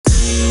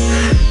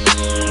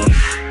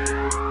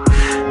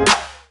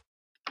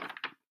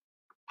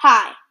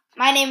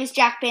my name is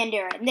Jack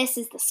Bandera, and this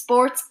is the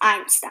Sports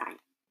Einstein,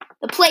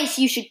 the place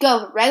you should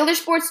go for regular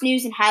sports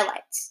news and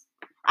highlights.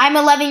 I'm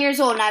 11 years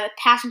old and I have a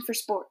passion for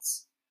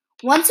sports.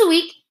 Once a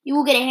week, you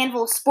will get a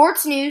handful of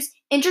sports news,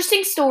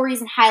 interesting stories,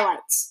 and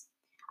highlights.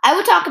 I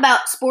will talk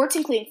about sports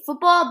including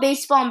football,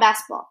 baseball, and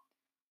basketball.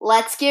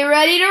 Let's get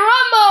ready to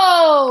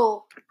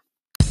rumble!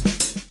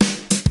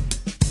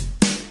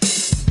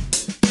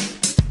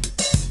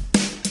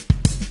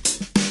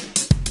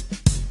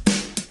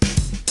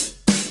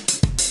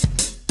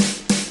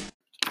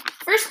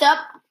 First up,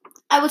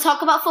 I will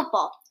talk about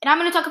football, and I'm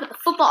going to talk about the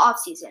football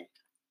offseason.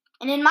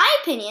 And in my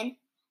opinion,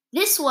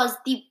 this was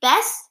the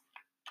best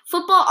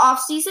football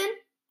offseason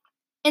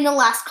in the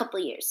last couple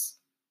of years.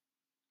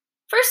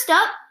 First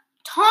up,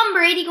 Tom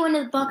Brady going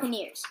to the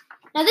Buccaneers.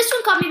 Now, this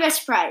one caught me by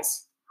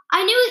surprise.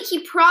 I knew that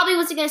he probably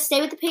wasn't going to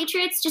stay with the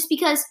Patriots just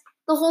because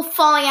the whole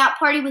falling out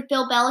party with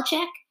Bill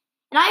Belichick.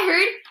 And I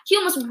heard he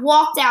almost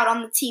walked out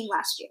on the team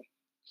last year.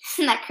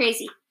 Isn't that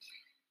crazy?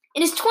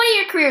 In his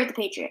 20-year career with the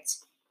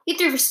Patriots, he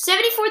threw for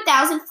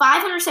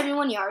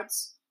 74,571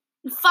 yards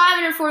and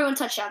 541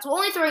 touchdowns, while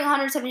only throwing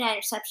 179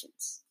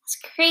 interceptions. That's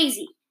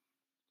crazy.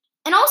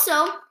 And also,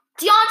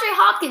 DeAndre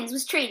Hopkins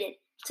was traded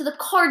to the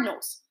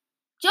Cardinals.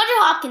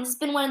 DeAndre Hopkins has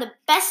been one of the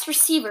best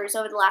receivers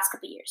over the last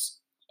couple of years.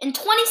 In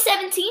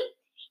 2017,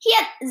 he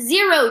had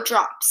 0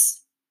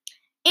 drops.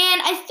 And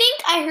I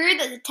think I heard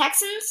that the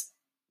Texans,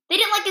 they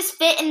didn't like his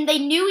fit and they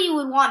knew he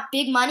would want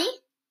big money.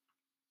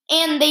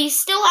 And they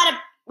still had to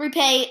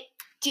repay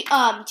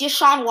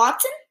Deshaun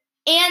Watson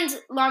and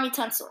Laremy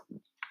Tunsil.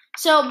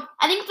 So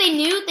I think they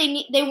knew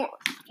they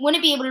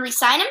wouldn't be able to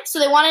re-sign him, so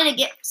they wanted to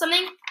get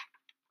something.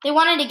 They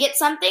wanted to get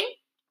something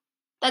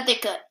that they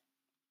could.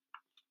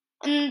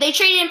 And they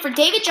traded him for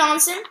David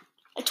Johnson,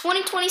 a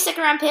 2020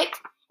 second-round pick,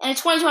 and a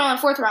 2021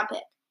 fourth-round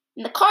pick.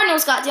 And the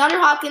Cardinals got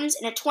DeAndre Hopkins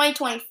and a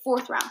 2020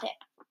 fourth-round pick.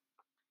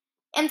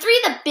 And three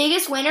of the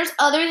biggest winners,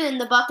 other than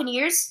the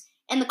Buccaneers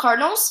and the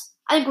Cardinals,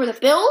 I think were the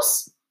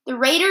Bills, the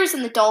Raiders,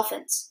 and the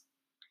Dolphins.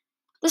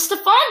 The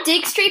Stephon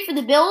Diggs trade for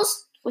the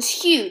Bills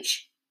was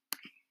huge.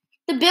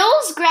 The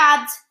Bills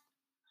grabbed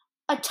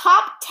a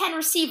top 10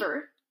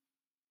 receiver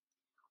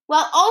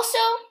while also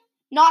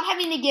not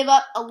having to give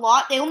up a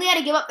lot. They only had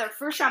to give up their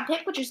first-round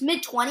pick, which is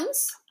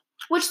mid-20s,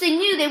 which they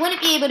knew they wouldn't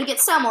be able to get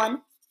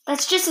someone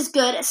that's just as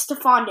good as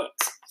Stephon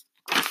Diggs.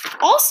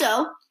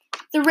 Also,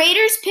 the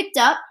Raiders picked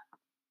up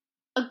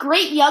a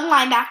great young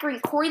linebacker in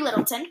Corey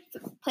Littleton, who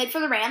played for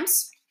the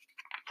Rams.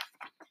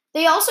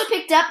 They also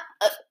picked up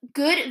a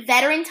good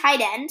veteran tight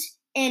end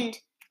in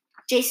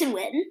Jason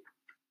Witten.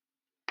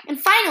 And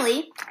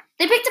finally,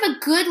 they picked up a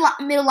good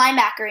middle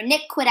linebacker in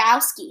Nick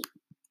Kwiatkowski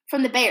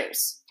from the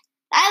Bears.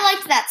 I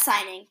liked that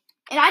signing,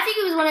 and I think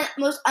it was one of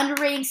the most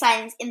underrated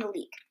signings in the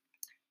league.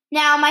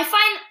 Now, my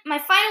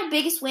final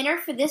biggest winner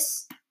for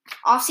this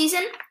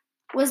offseason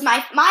was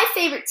my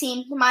favorite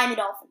team, the Miami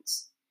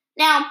Dolphins.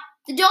 Now,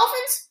 the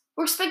Dolphins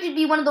were expected to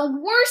be one of the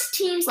worst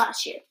teams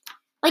last year.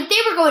 Like, they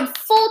were going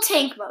full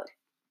tank mode.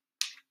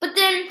 But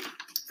then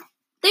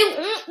they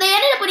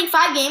ended up winning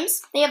 5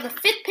 games. They have the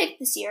 5th pick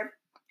this year.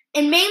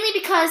 And mainly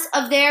because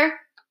of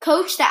their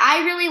coach that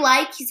I really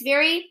like. He's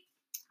very,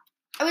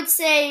 I would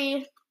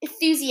say,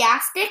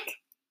 enthusiastic,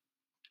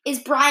 is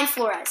Brian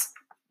Flores.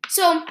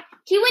 So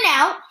he went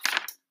out,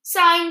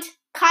 signed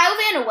Kyle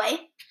Van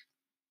Noy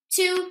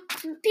to,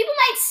 people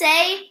might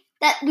say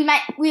that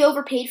we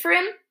overpaid for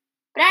him.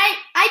 But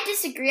I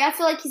disagree. I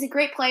feel like he's a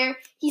great player.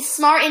 He's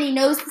smart and he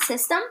knows the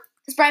system.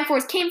 Because Brian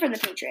Flores came from the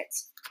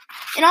Patriots.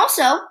 And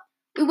also,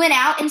 we went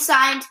out and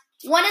signed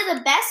one of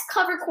the best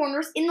cover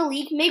corners in the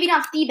league, maybe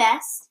not the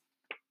best,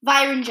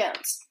 Byron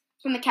Jones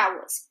from the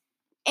Cowboys.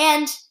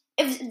 And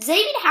if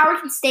Xavier Howard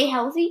can stay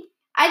healthy,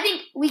 I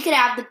think we could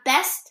have the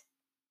best,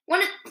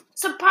 one of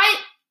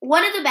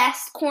the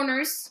best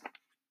corners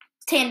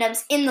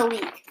tandems in the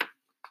league.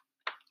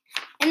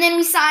 And then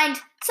we signed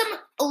some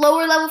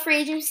lower level free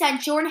agents. We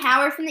signed Jordan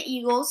Howard from the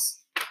Eagles.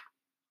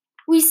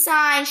 We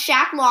signed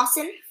Shaq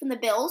Lawson from the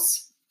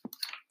Bills.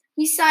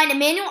 We signed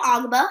Emmanuel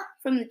Ogbah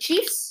from the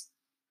Chiefs.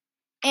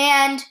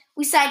 And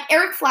we signed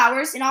Eric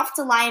Flowers, an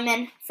offensive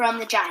lineman from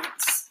the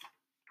Giants.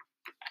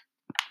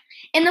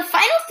 And the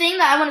final thing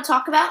that I want to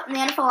talk about in the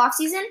NFL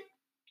offseason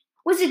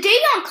was the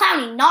Jadeveon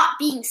Clowney not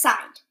being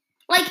signed.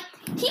 Like,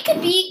 he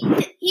could be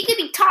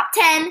top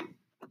 10,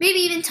 maybe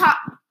even top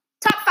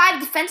 5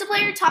 defensive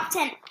player, top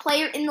 10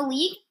 player in the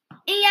league, and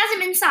he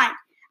hasn't been signed.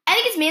 I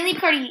think it's mainly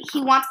because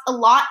he wants a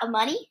lot of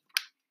money,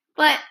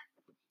 but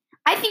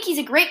I think he's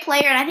a great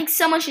player, and I think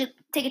someone should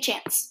take a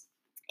chance.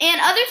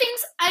 And other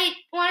things I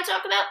want to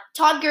talk about,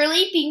 Todd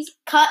Gurley being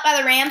cut by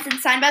the Rams and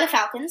signed by the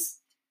Falcons.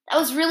 That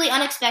was really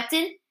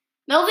unexpected.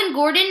 Melvin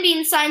Gordon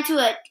being signed to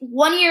a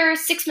 1-year,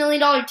 $6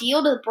 million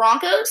deal to the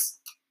Broncos.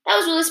 That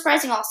was really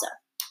surprising also.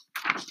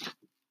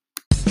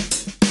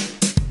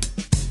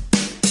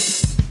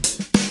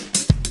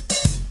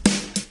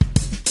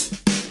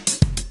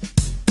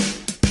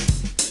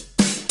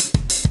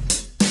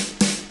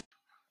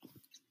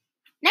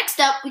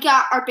 Next up, we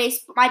got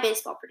my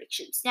baseball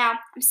predictions. Now,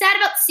 I'm sad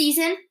about the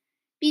season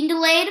being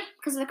delayed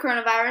because of the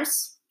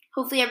coronavirus.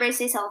 Hopefully everybody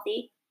stays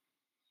healthy.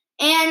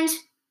 And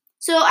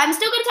so I'm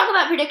still going to talk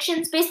about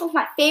predictions. Baseball is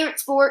my favorite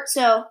sport,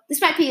 so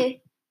this might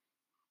be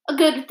a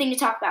good thing to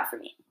talk about for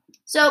me.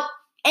 So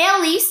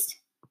AL East,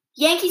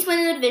 Yankees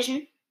win the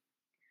division.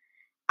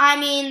 I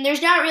mean,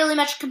 there's not really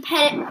much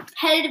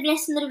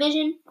competitiveness in the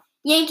division.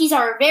 Yankees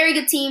are a very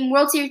good team,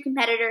 World Series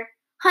competitor.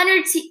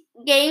 100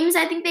 games,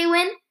 I think they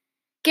win.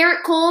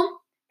 Garrett Cole,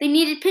 they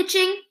needed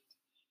pitching.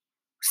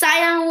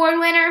 Cy Young Award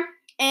winner.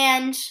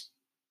 And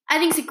I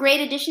think it's a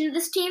great addition to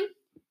this team.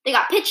 They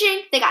got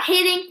pitching, they got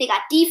hitting, they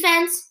got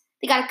defense,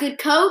 they got a good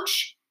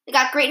coach, they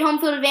got great home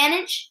field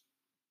advantage.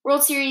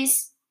 World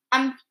Series,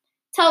 I'm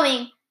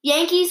telling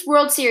Yankees,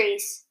 World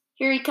Series.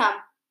 Here we come.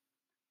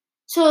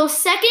 So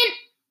second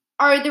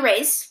are the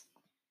Rays.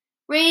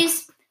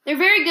 Rays, they're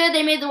very good.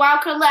 They made the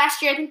wild card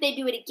last year. I think they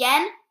do it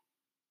again.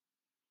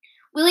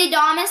 Willie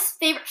Adames,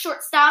 favorite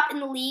shortstop in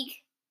the league.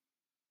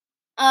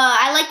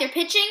 I like their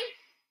pitching.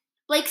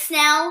 Blake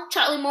Snell,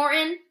 Charlie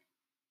Morton,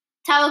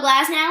 Tyler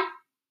Glasnow.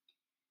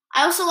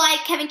 I also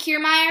like Kevin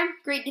Kiermaier,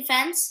 great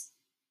defense.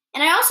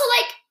 And I also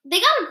like, they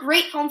got a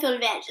great home field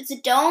advantage. It's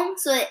a dome,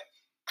 so it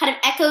kind of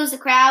echoes the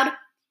crowd.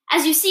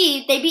 As you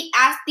see, they beat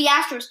the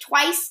Astros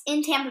twice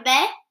in Tampa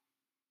Bay.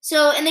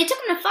 And they took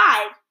them to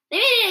 5. They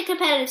made it a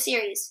competitive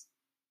series.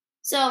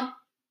 So,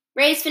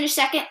 Rays finished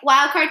second,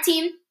 wild card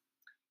team.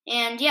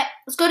 And,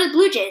 let's go to the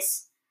Blue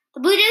Jays.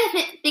 The Blue Jays,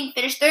 I think,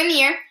 finished third in the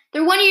year.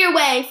 They're 1 year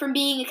away from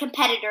being a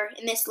competitor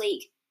in this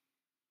league.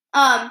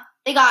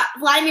 They got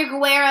Vladimir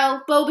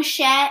Guerrero, Bo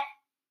Bichette.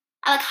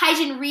 I like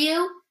Hyun-Jin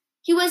Ryu.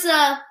 He was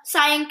a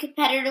Cy Young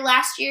competitor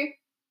last year.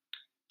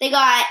 They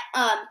got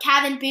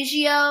Cavan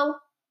Biggio.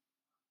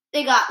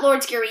 They got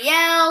Lourdes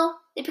Gurriel.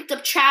 They picked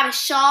up Travis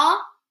Shaw.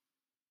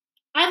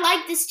 I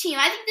like this team.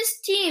 I think this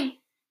team,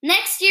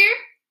 next year,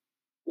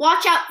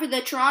 watch out for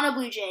the Toronto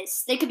Blue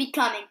Jays. They could be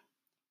coming.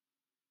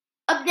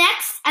 Up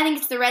next, I think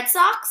it's the Red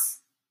Sox.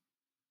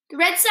 The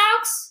Red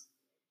Sox,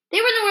 they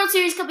were in the World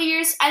Series a couple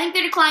years. I think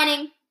they're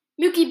declining.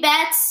 Mookie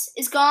Betts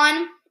is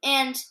gone,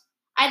 and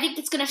I think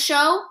it's going to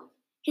show.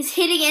 His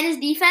hitting and his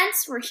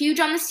defense were huge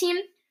on this team.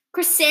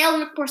 Chris Sale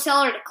and Rick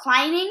Porcello are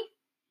declining,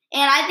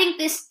 and I think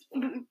this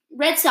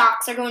Red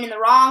Sox are going in the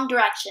wrong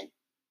direction.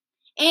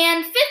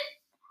 And fifth,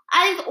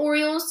 I think the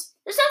Orioles.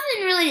 There's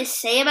nothing really to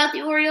say about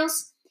the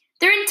Orioles.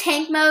 They're in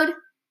tank mode,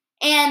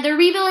 and they're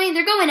rebuilding.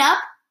 They're going up.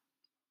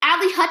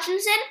 Adley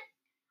Hutchinson,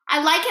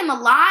 I like him a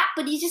lot,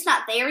 but he's just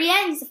not there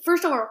yet. He's the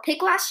first overall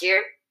pick last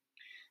year.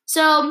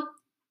 So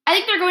I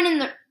think they're going in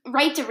the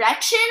right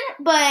direction,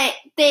 but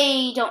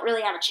they don't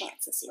really have a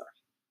chance this year.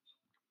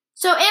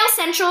 So AL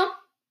Central,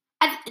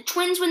 I think the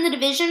Twins win the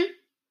division.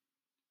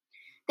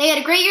 They had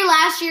a great year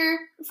last year.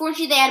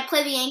 Unfortunately, they had to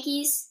play the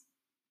Yankees.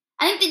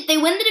 I think they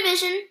win the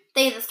division.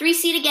 They have the 3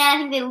 seed again. I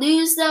think they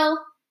lose, though,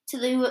 to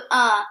the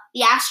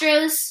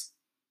Astros.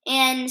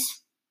 And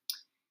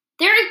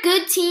they're a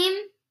good team,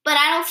 but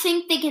I don't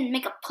think they can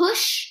make a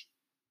push.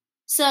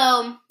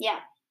 So, yeah.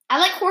 I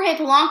like Jorge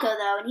Polanco,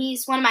 though, and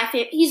he's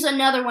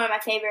another one of my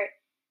favorite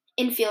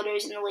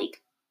infielders in the league.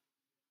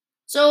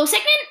 So,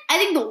 second, I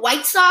think the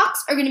White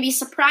Sox are going to be a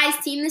surprise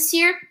team this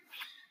year.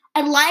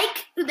 I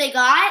like who they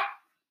got,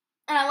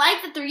 and I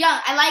like that they're young.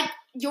 I like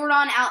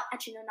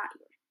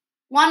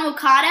Juan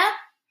Moncada.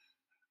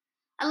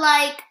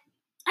 I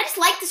just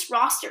like this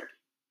roster.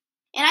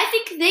 And I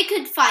think they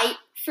could fight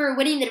for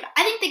winning the division.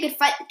 I think they could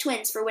fight the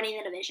Twins for winning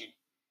the division.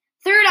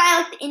 Third,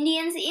 I like the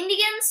Indians. The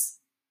Indians,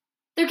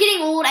 they're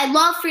getting old. I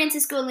love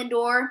Francisco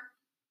Lindor.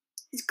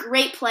 He's a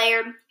great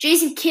player.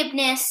 Jason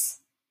Kipnis,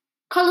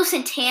 Carlos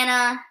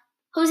Santana,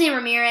 Jose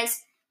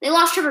Ramirez. They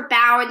lost Trevor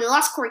Bauer. They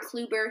lost Corey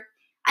Kluber.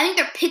 I think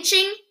their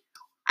pitching,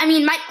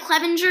 Mike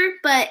Clevinger,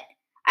 but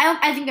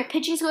I think their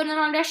pitching's going in the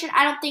wrong direction.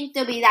 I don't think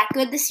they'll be that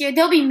good this year.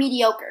 They'll be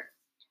mediocre.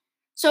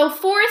 So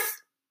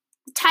fourth,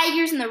 the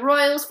Tigers and the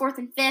Royals, fourth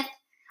and fifth.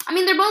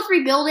 They're both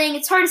rebuilding.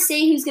 It's hard to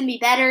say who's going to be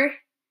better.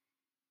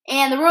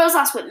 And the Royals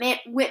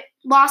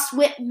lost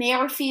Whit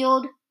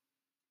Merrifield.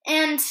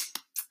 And,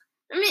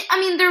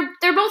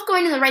 they're both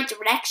going in the right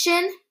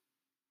direction.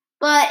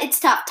 But it's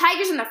tough.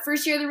 Tigers in their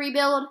first year of the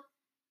rebuild.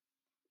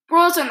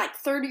 Royals are in,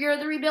 third year of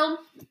the rebuild.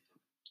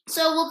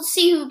 So we'll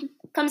see who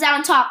comes out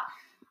on top.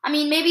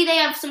 Maybe they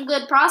have some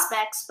good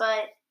prospects,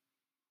 but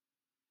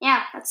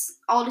yeah, that's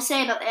all to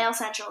say about the AL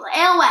Central. The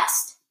AL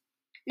West.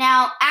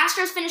 Now,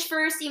 Astros finished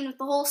first, even with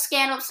the whole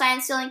scandal of sign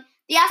stealing.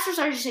 The Astros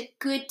are just a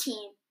good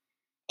team.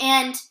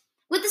 And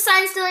with the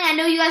sign stealing, I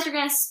know you guys are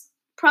going to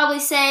probably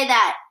say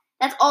that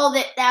that's all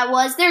that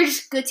was. They're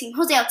just a good team.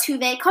 Jose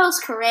Altuve, Carlos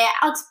Correa,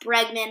 Alex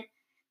Bregman.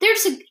 They're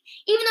just even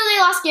though they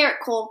lost Garrett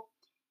Cole.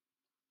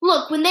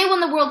 Look, when they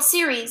won the World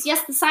Series,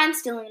 yes, the sign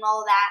stealing and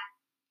all of that,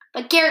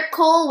 but Garrett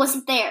Cole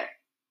wasn't there.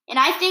 And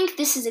I think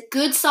this is a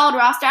good, solid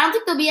roster. I don't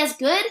think they'll be as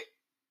good,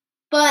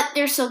 but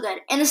they're so good.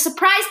 And the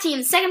surprise team,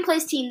 the second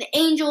place team, the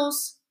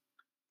Angels,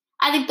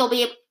 I think they're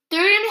going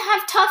to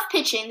have tough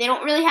pitching. They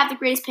don't really have the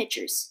greatest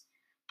pitchers.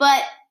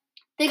 But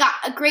they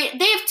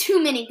have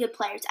too many good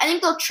players. I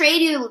think they'll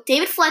trade either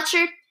David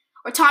Fletcher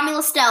or Tommy La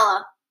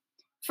Stella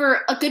for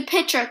a good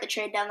pitcher at the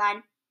trade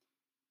deadline.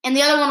 And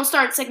the other one will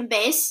start at second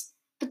base.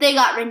 but they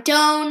got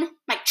Rendon,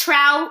 Mike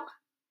Trout,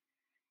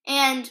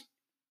 and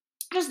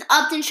Justin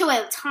Upton,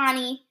 Shohei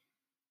Ohtani.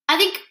 I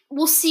think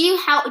we'll see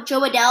how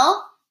Joe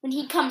Adele when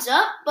he comes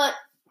up, but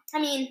I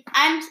mean,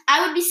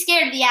 I would be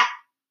scared of the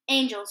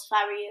Angels if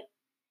I were you.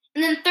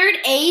 And then third,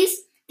 A's.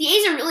 The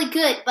A's are really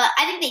good, but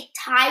I think they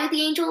tie with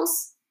the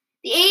Angels.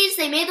 The A's,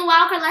 they made the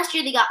wild card last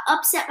year. They got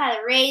upset by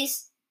the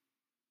Rays.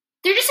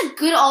 They're just a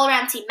good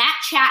all-around team. Matt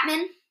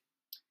Chapman,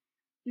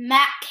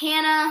 Matt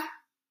Canna,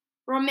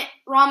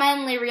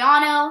 Roman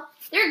Liriano.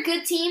 They're a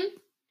good team,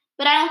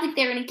 but I don't think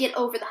they're going to get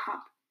over the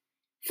hump.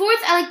 Fourth,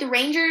 I like the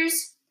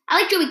Rangers.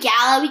 I like Joey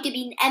Gallo. He could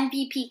be an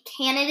MVP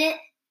candidate.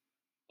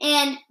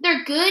 And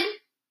they're good.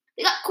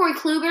 They got Corey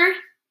Kluber.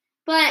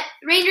 But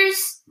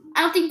Rangers,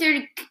 I don't think they're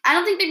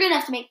good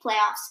enough to make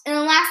playoffs. And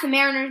then last, the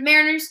Mariners.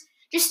 Mariners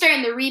just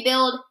starting the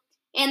rebuild.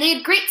 And they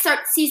had a great start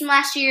to the season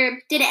last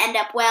year. Didn't end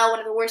up well. One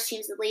of the worst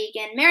teams in the league.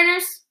 And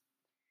Mariners,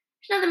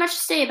 there's nothing much to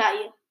say about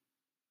you.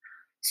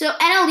 So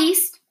NL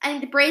East, I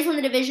think the Braves won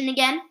the division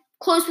again.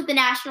 Close with the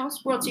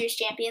Nationals, World Series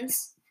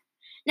champions.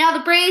 Now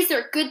the Braves,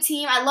 they're a good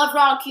team. I love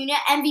Ronald Acuna.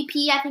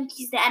 MVP, I think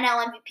he's the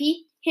NL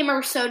MVP. Him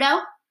or Soto.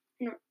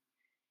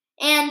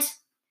 And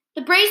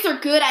the Braves are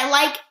good. I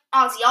like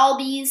Ozzie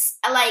Albies.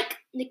 I like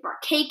Nick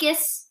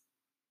Markakis.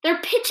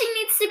 Their pitching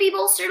needs to be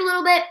bolstered a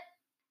little bit,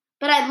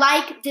 but I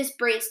like this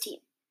Braves team.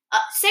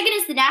 Second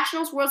is the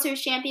Nationals, World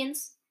Series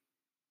champions.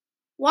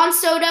 Juan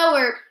Soto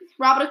or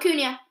Robert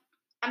Acuna,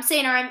 I'm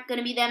saying are going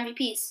to be the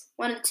MVPs.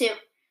 One of the two.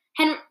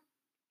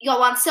 You got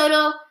Juan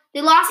Soto.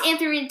 They lost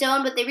Anthony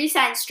Rendon, but they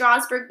re-signed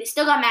Strasburg. They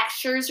still got Max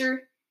Scherzer.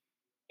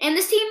 And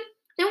this team,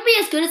 they won't be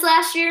as good as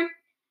last year,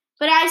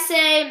 but I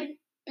say,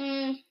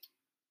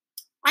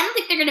 I don't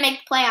think they're going to make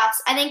the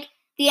playoffs. I think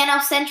the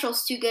NL Central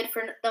is too good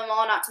for them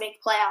all not to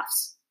make the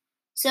playoffs.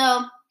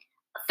 So,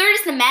 third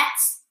is the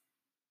Mets.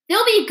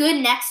 They'll be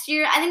good next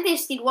year. I think they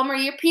just need one more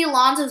year. Pete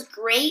Alonso's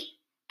great,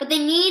 but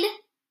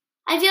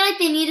I feel like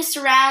they need to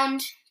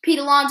surround Pete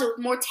Alonso with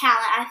more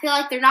talent. I feel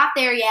like they're not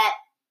there yet,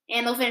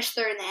 and they'll finish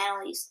third in the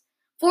NL East.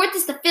 Fourth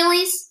is the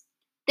Phillies.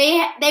 They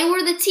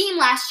were the team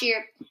last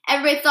year.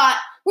 Everybody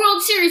thought,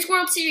 World Series,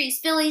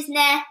 Phillies,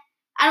 nah.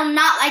 I do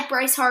not like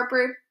Bryce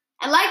Harper.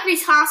 I like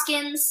Rhys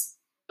Hoskins,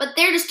 but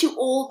they're just too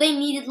old. They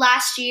needed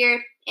last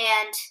year,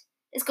 and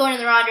it's going in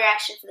the wrong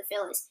direction for the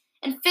Phillies.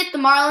 And fifth, the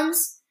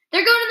Marlins.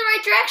 They're going in the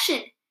right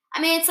direction.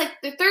 I mean, it's like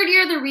the third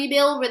year of the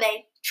rebuild where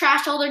they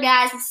trashed all their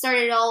guys and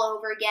started it all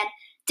over again.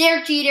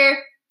 Derek Jeter,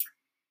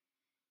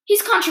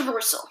 he's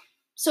controversial.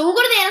 So we'll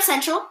go to the NL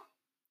Central.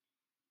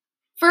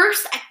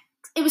 First,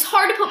 it was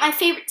hard to put my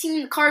favorite team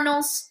in the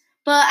Cardinals,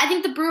 but I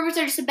think the Brewers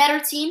are just a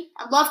better team.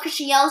 I love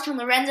Christian Yelich and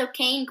Lorenzo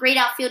Cain, great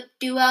outfield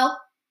duo.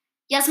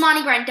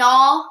 Yasmani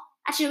Grandal.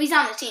 Actually, no, he's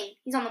not on the team.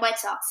 He's on the White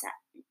Sox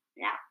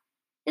now.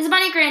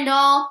 Yasmani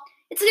Grandal.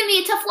 It's going to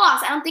be a tough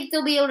loss. I don't think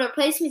they'll be able to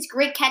replace him. He's a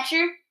great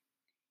catcher.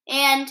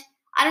 And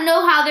I don't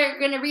know how they're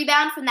going to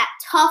rebound from that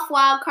tough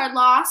wild card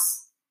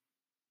loss.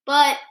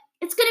 But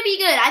it's going to be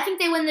good. I think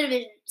they win the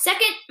division.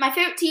 Second, my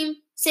favorite team,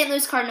 St.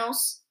 Louis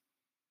Cardinals.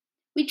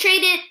 They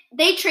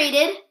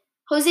traded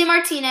Jose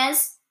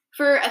Martinez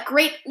for a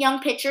great young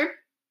pitcher.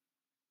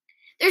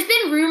 There's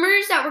been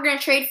rumors that we're going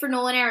to trade for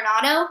Nolan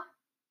Arenado.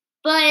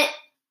 But,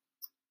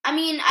 I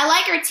mean, I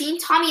like our team.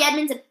 Tommy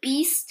Edmonds a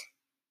beast.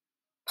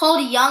 Paul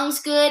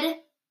DeYoung's good.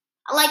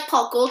 I like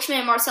Paul Goldschmidt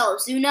and Marcell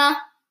Ozuna.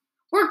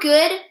 We're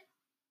good.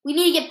 We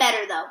need to get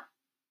better, though.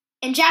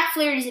 And Jack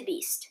Flaherty's a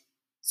beast.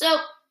 So,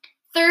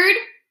 third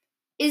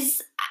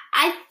is,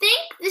 I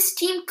think this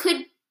team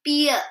could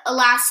be a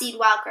last seed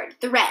wildcard,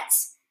 the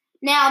Reds.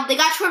 Now, they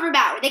got Trevor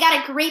Bauer. They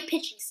got a great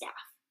pitching staff.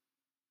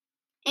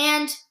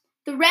 And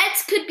the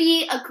Reds could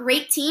be a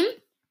great team.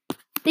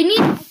 They need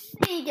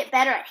to get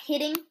better at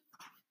hitting.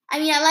 I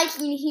mean, I like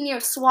Eugenio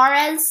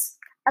Suarez.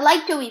 I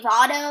like Joey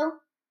Votto.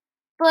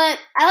 But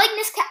I like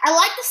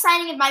the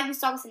signing of Mike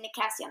Moustakas and Nick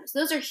Castellanos.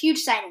 Those are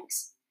huge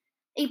signings.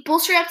 They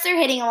bolster up their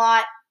hitting a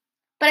lot.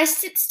 But I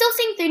still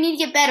think they need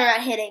to get better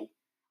at hitting.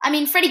 I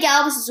mean, Freddie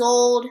Galvis is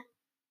old.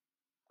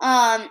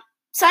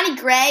 Sonny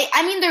Gray.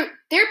 I mean,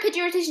 their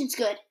pitching rotation is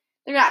good.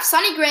 They're going to have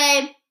Sonny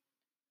Gray,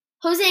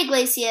 Jose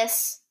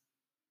Iglesias,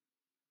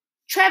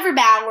 Trevor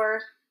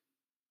Bauer,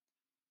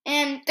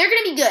 and they're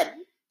going to be good.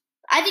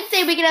 I think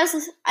they make it as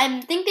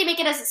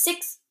a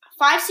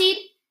 5 seed.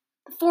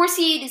 The 4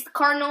 seed is the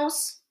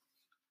Cardinals.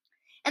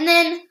 And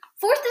then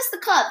 4th is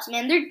the Cubs,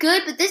 man. They're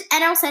good, but this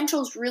NL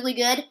Central is really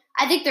good.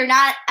 I think they're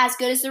not as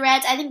good as the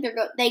Reds. I think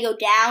they go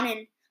down,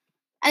 and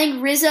I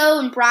think Rizzo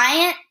and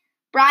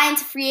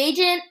Bryant's a free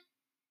agent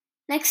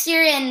next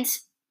year, and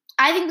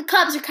I think the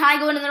Cubs are kind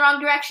of going in the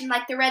wrong direction,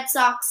 like the Red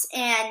Sox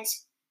and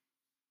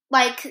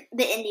like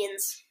the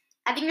Indians.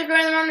 I think they're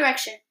going in the wrong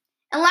direction.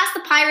 And last,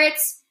 the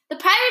Pirates. The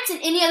Pirates in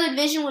any other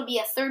division would be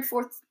a 3rd,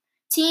 4th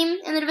team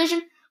in the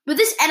division, but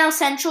this NL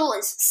Central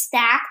is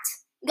stacked.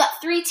 You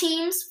got 4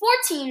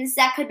 teams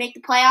that could make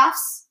the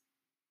playoffs,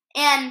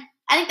 and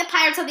I think the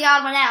Pirates are the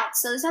odd one out,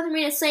 so there's nothing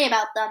really to say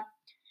about them.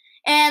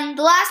 And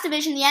the last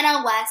division, the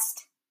NL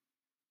West,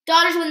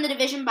 Dodgers win the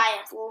division by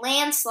a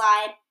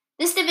landslide.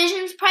 This division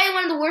is probably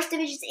one of the worst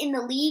divisions in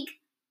the league.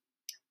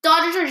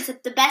 Dodgers are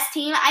just the best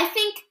team. I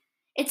think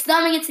it's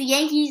them against the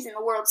Yankees in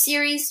the World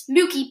Series.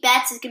 Mookie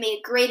Betts is going to be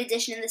a great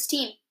addition in this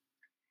team.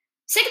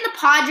 Second, the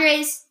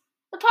Padres.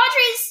 The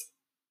Padres,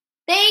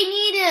 they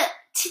need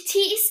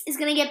Tatis is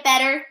going to get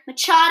better.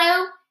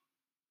 Machado's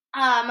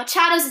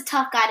a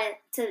tough guy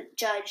to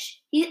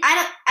judge.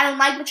 I don't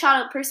like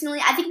Machado personally.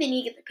 I think they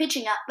need to get their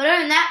pitching up. But other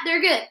than that,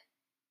 they're good.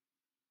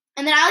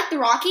 And then I like the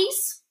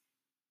Rockies.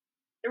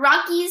 The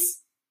Rockies,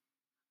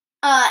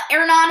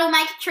 Arenado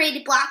might get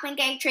traded, Blackmon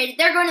get traded.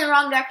 They're going in the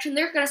wrong direction.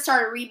 They're going to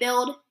start a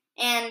rebuild.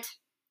 And,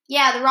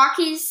 yeah, the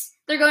Rockies,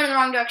 they're going in the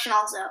wrong direction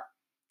also.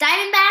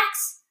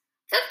 Diamondbacks,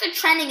 I feel like they're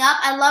trending up.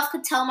 I love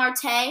Ketel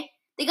Marte.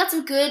 They got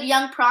some good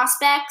young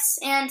prospects.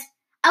 And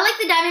I like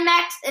the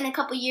Diamondbacks in a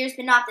couple years,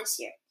 but not this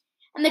year.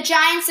 And the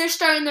Giants, they're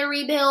starting their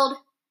rebuild.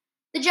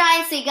 The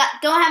Giants,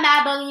 don't have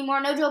Mad Dog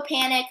anymore. No Joe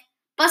Panic.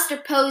 Buster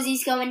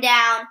Posey's going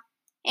down.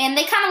 And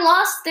they kind of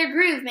lost their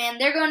groove, man.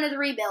 They're going to the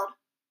rebuild.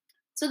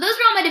 So those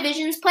are all my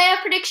divisions.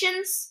 Playoff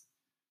predictions.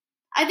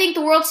 I think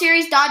the World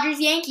Series, Dodgers,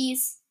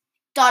 Yankees.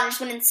 Dodgers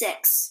win in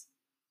 6.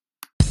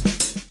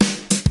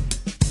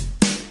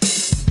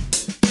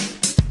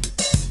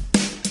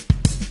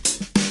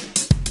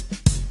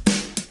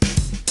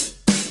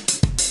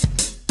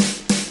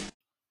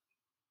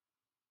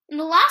 And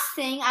the last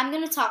thing I'm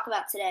going to talk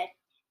about today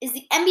is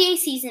the NBA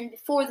season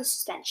before the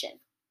suspension.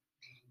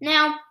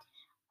 Now,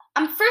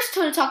 I'm first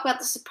going to talk about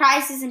the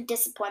surprises and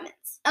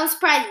disappointments.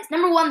 Surprises.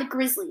 Number 1, the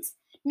Grizzlies.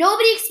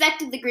 Nobody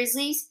expected the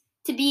Grizzlies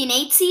to be an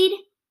 8 seed,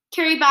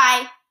 carried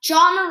by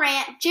John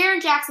Morant,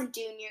 Jaren Jackson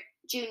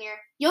Jr.,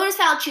 Jonas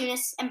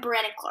Valanciunas, and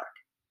Brandon Clark.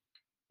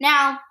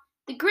 Now,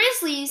 the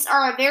Grizzlies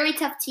are a very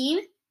tough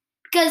team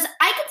because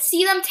I could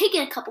see them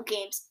taking a couple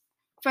games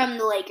from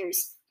the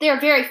Lakers. They're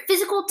a very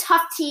physical,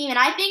 tough team, and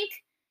I think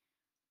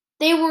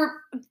they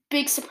were a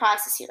big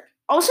surprise this year.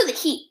 Also, the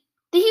Heat.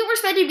 The Heat were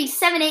expected to be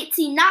 7-8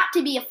 seed, not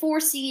to be a 4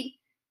 seed,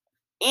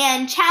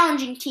 and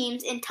challenging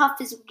teams in tough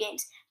physical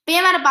games.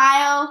 Bam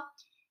Adebayo,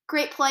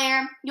 great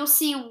player. You'll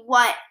see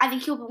what I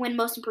think he'll win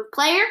Most Improved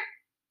Player.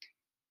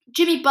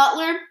 Jimmy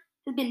Butler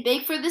has been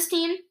big for this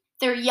team.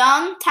 They're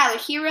young. Tyler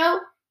Hero,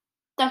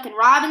 Duncan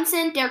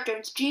Robinson, Derrick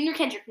Jones Jr.,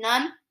 Kendrick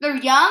Nunn. They're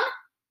young,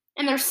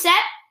 and they're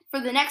set for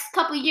the next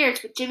couple of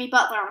years with Jimmy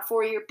Butler on a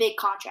 4-year big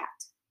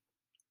contract.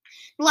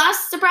 The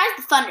last surprise,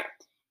 the Thunder.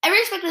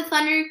 Everyone expected the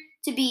Thunder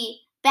to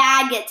be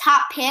bad, get a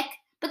top pick,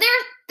 but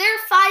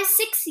they're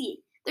 5-6 seed.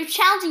 They're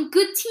challenging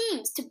good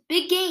teams to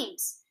big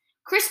games.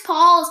 Chris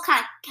Paul is kind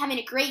of having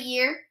a great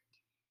year.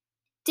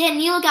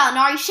 Danilo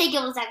Gallinari, Shai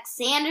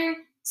Gilgeous-Alexander,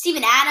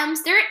 Steven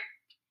Adams. They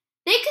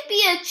could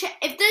be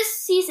if this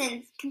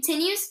season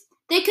continues,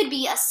 they could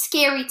be a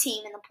scary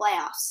team in the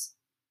playoffs.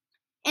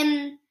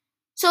 And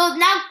so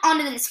now on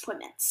to the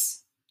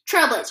disappointments.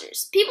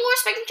 Trailblazers. People were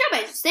expecting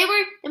Trailblazers. They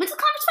went to the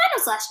conference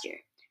finals last year.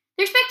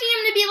 They're expecting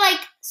them to be like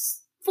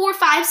 4 or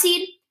 5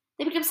 seed.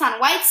 They picked up Hassan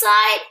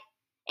Whiteside,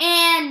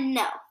 and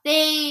no,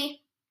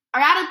 they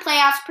are out of the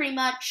playoffs pretty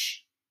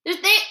much. They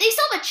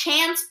still have a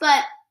chance,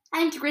 but I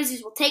think the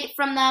Grizzlies will take it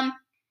from them.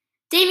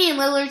 Damian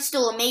Lillard's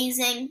still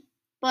amazing,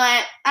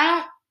 but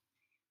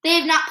they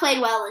have not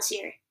played well this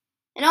year.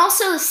 And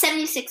also the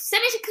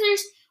 76ers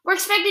were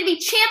expected to be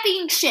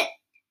championship.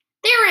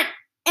 They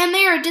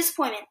are a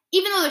disappointment,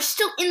 even though they're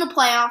still in the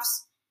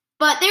playoffs,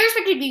 but they were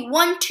expected to be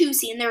 1-2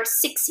 seed, and they were a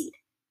 6 seed.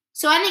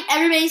 So I think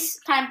everybody's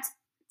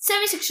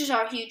 76ers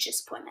are a huge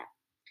disappointment.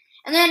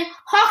 And then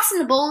Hawks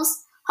and the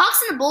Bulls.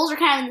 Hawks and the Bulls are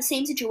kind of in the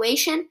same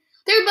situation.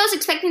 They were both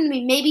expecting to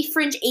be maybe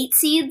fringe 8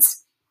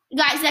 seeds.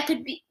 Guys that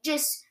could be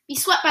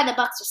swept by the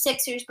Bucks or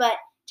Sixers, but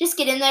just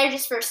get in there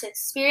just for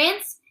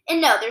experience. And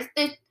no,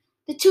 they're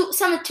two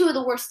of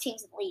the worst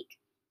teams in the league.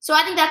 So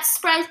I think that's a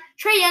surprise.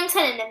 Trae Young's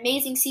had an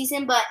amazing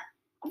season, but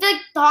I feel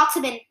like the Hawks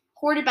have been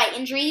hoarded by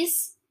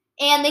injuries.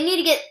 And they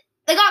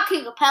got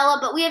Clint Capella,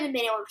 but we haven't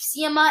been able to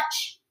see him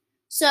much.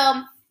 So,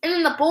 and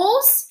then the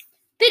Bulls,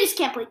 they just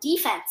can't play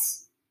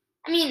defense.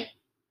 I mean,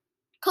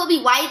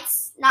 Kobe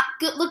White's not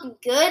looking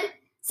good.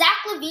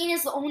 Zach LaVine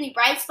is the only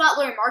bright spot.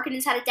 Lauri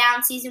Markkanen's had a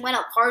down season.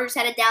 Wendell Carter's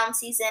had a down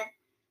season.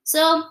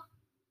 So,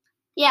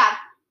 yeah.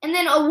 And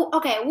then,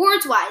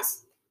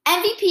 awards-wise,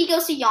 MVP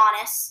goes to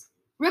Giannis.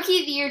 Rookie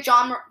of the Year,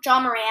 John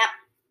Morant.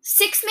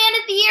 Sixth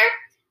Man of the Year,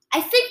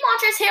 I think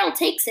Montrezl Harrell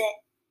takes it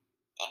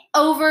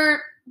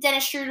over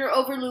Dennis Schroeder,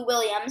 over Lou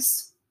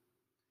Williams.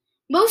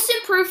 Most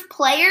Improved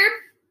Player,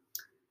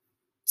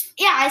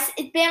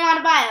 it's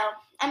Bam Adebayo.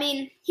 I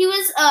mean, he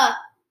was a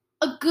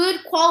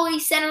good quality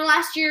center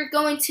last year,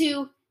 going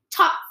to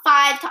top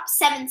 5, top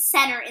 7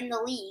 center in the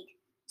league.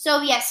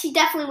 So, yes, he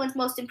definitely wins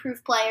Most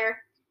Improved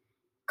Player.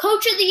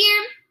 Coach of the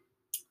Year,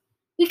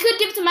 we could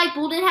give it to Mike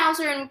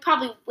Budenholzer, and we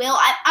probably will.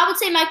 I would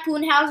say Mike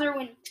Budenholzer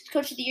wins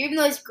Coach of the Year, even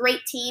though he's a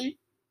great team.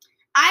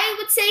 I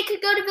would say it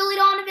could go to Billy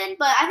Donovan,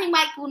 but I think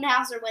Mike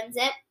Budenholzer wins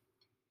it.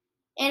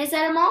 And is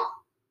that them all?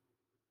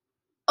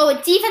 Oh,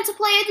 a Defensive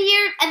Player of the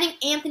Year, I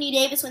think Anthony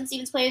Davis wins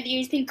Defensive Player of the Year.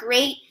 He's been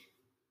great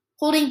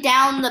holding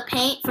down the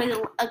paint for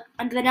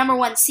the number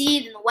 1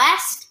 seed in the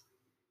West.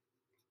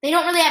 They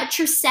don't really have a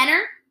true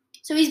center,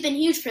 so he's been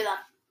huge for them.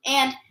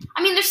 And,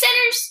 I mean, their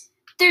centers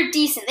they're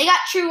decent. They got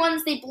true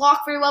ones. They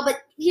block very well,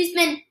 but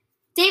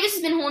Davis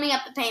has been holding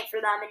up the paint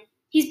for them, and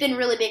he's been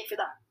really big for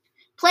them.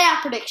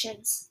 Playoff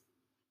predictions.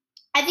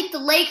 I think the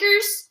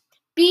Lakers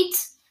beat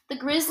the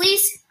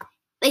Grizzlies.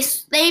 They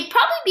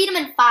probably beat them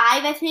in 5,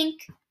 I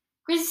think.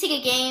 Grizzlies take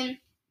a game.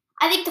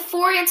 I think the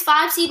 4 against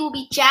 5 seed will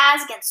be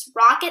Jazz against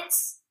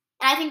Rockets.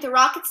 And I think the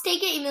Rockets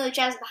take it, even though the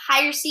Jazz is the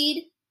higher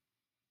seed.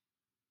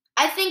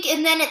 I think,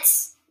 and then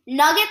it's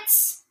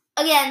Nuggets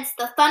against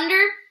the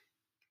Thunder.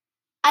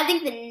 I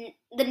think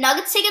the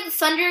Nuggets take it, the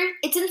Thunder.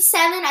 It's in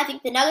 7. I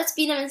think the Nuggets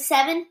beat them in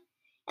 7.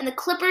 And the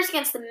Clippers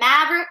against the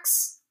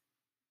Mavericks.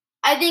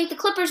 I think the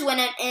Clippers win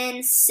it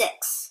in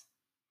 6.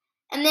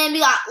 And then we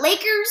got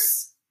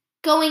Lakers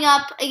going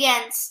up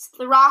against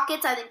the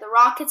Rockets. I think the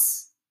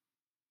Rockets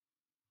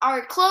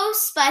are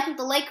close, but I think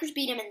the Lakers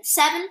beat them in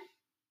 7.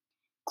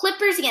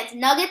 Clippers against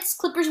Nuggets.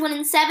 Clippers win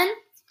in 7.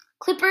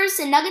 Clippers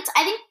and Nuggets,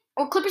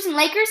 or Clippers and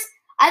Lakers.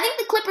 I think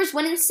the Clippers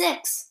win in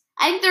 6.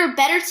 I think they're a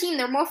better team.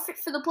 They're more fit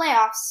for the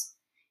playoffs.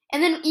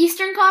 And then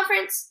Eastern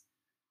Conference,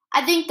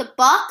 I think the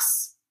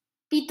Bucks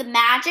beat the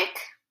Magic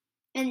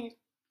in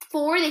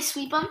 4. They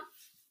sweep them.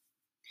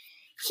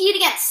 Heat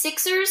against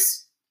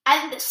Sixers. I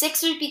think the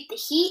Sixers beat the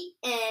Heat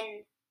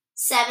in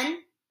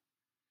 7.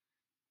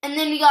 And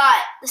then we got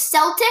the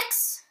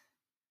Celtics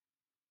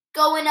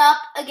going up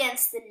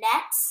against the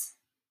Nets.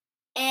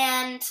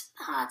 And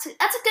that's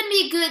gonna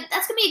be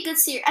a good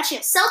series. Actually,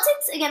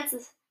 Celtics against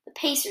the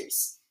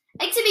Pacers.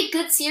 I think it's gonna be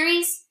a good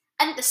series.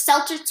 I think the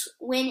Celtics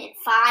win in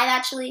 5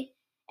 actually,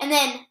 and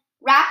then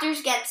Raptors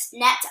against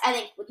Nets. I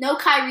think with no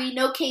Kyrie,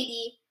 no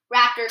KD,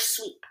 Raptors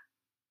sweep.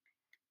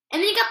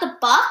 And then you got the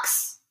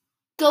Bucks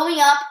going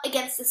up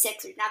against the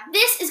Sixers. Now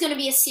this is gonna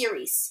be a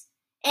series,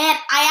 and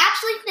I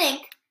actually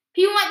think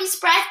people might be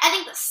surprised. I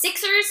think the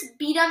Sixers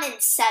beat them in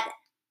 7.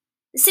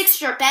 The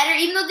Sixers are better,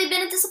 even though they've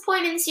been a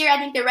disappointment this year. I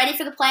think they're ready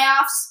for the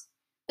playoffs.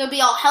 They'll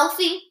be all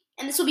healthy,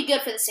 and this will be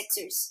good for the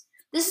Sixers.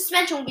 This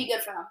suspension will be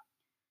good for them.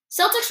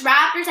 Celtics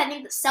Raptors, I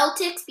think the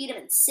Celtics beat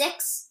them in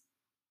 6.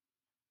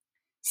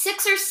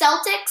 Sixers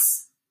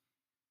Celtics,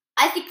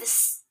 I think the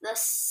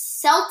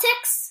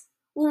Celtics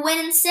will win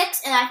in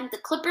 6, and I think the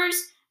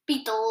Clippers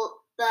beat the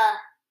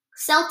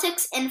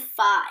Celtics in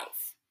 5.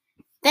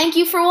 Thank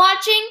you for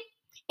watching,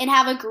 and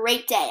have a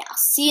great day. I'll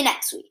see you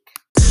next week.